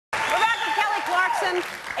Clarkson.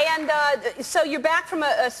 And so you're back from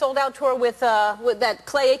a sold-out tour with that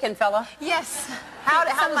Clay Aiken fella. Yes. How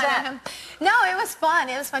was that? No, it was fun.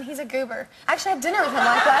 It was fun. He's a goober. Actually, I had dinner with him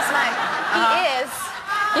like last night. He is.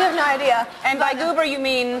 You have no idea. And by goober, you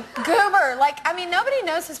mean? Goober. Like, I mean, nobody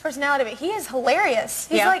knows his personality, but he is hilarious.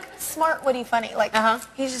 He's like smart, witty, funny. Like,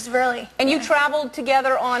 he's just really... And you traveled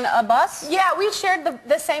together on a bus? Yeah, we shared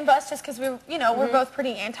the same bus just because we, you know, we're both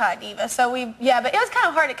pretty anti-diva. So we, but it was kind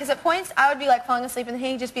of hard because at points I would be like falling asleep and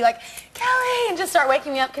he'd just be like, Kelly, and just start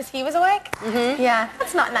waking me up because he was awake. Yeah,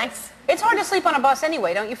 that's not nice. It's hard to sleep on a bus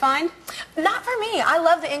anyway, don't you find? Not for me. I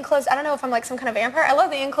love the enclosed, I don't know if I'm like some kind of vampire. I love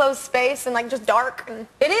the enclosed space and like just dark. And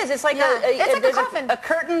it is. It's like, it's like a coffin. A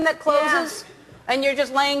curtain that closes and you're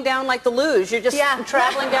just laying down like the luge. You're just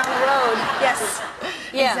traveling down the road. Yes.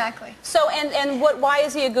 Yeah. Exactly. So, and why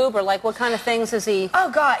is he a goober? Like, what kind of things is he? Oh,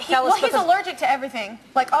 God. Well, he's allergic to everything.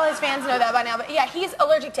 Like, all his fans know that by now. But, yeah, he's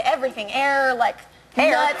allergic to everything. Air, like...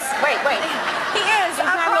 Air? Nuts. Wait. He is. He's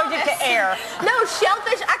not allergic to air. No,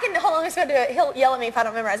 shellfish. Hold on, let's go do it. He'll yell at me if I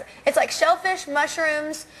don't memorize it. It's like shellfish,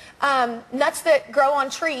 mushrooms, nuts that grow on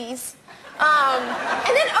trees.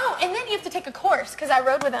 And then you have to take a course, because I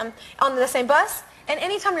rode with him on the same bus. And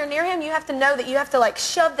anytime you're near him, you have to know that you have to, like,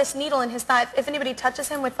 shove this needle in his thigh. If anybody touches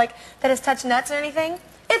him with, like, that has touched nuts or anything,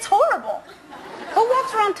 it's horrible. Who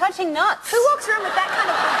walks around touching nuts? Who walks around with that kind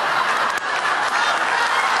of...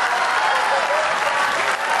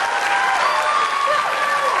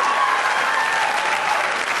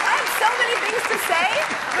 to say,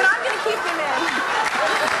 but I'm going to keep him in.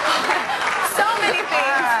 So many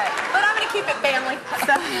things, but I'm going to keep it family.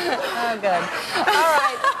 So. Oh, good. All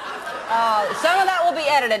right. Some of that will be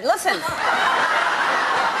edited. Listen.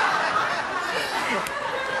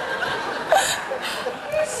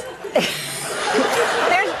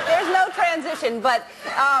 there's no transition, but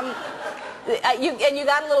you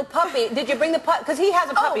got a little puppy. Did you bring the puppy? Because he has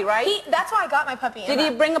a puppy, right? That's why I got my puppy. Did he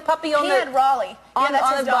bring a puppy on He had Raleigh. On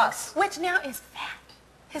his the bus? Which now is fat.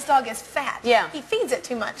 His dog is fat. Yeah. He feeds it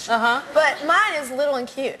too much. But mine is little and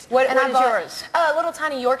cute. What is yours? A little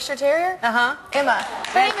tiny Yorkshire Terrier. Emma.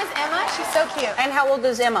 Her name is Emma. She's so cute. And how old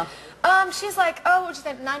is Emma? She's like, what would you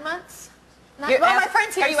say, 9 months? Well, my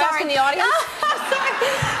friend's here. Are you asking the audience? Sorry.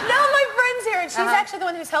 No, my friend's here, and she's actually the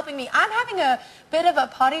one who's helping me. I'm having a bit of a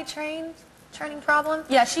potty training problem.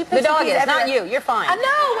 Yeah, she puts the dog is, everywhere. not you. You're fine.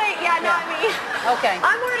 No, wait, not me. Okay.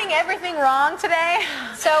 I'm wording everything wrong today.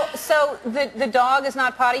 So the dog is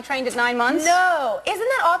not potty trained at 9 months? No. Isn't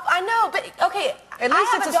that awful? I know, but okay. At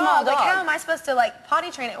least it's a small dog. Like, how am I supposed to like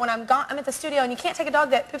potty train it when I'm at the studio, and you can't take a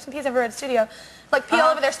dog that poops and pees everywhere at the studio, like pee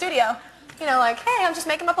all over their studio. You know, like, hey, I'm just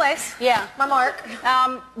making my place. Yeah. My mark.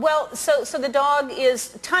 Well, so the dog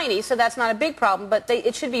is tiny, so that's not a big problem, but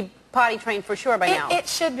it should be potty trained for sure by now. It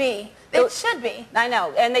should be. It should be. I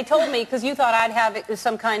know. And they told me, because you thought I'd have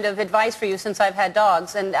some kind of advice for you since I've had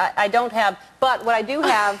dogs, and I don't have, but what I do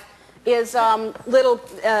have is little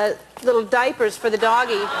diapers for the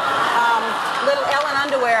doggy, little Ellen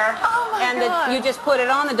underwear, and you just put it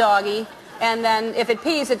on the doggy. And then if it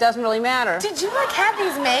pees, it doesn't really matter. Did you like have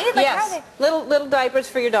these made? Like, yes, little diapers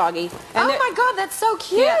for your doggy. And my God, that's so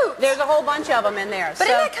cute. Yeah, there's a whole bunch of them in there. But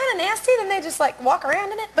isn't that kind of nasty? Then they just like walk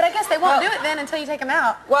around in it. But I guess they won't do it then until you take them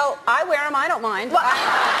out. Well, I wear them. I don't mind. Well,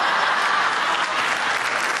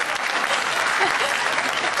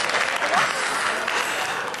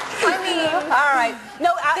 all right. No,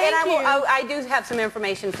 I do have some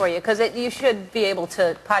information for you, because you should be able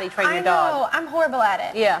to potty train your dog. I know. I'm horrible at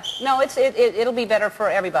it. Yeah. No, it'll be better for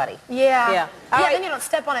everybody. Yeah. Yeah. Then you don't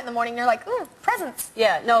step on it in the morning. You're like, ooh, presents.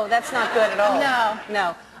 Yeah. No, that's not good at all. No.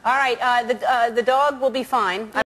 No. All right. The dog will be fine.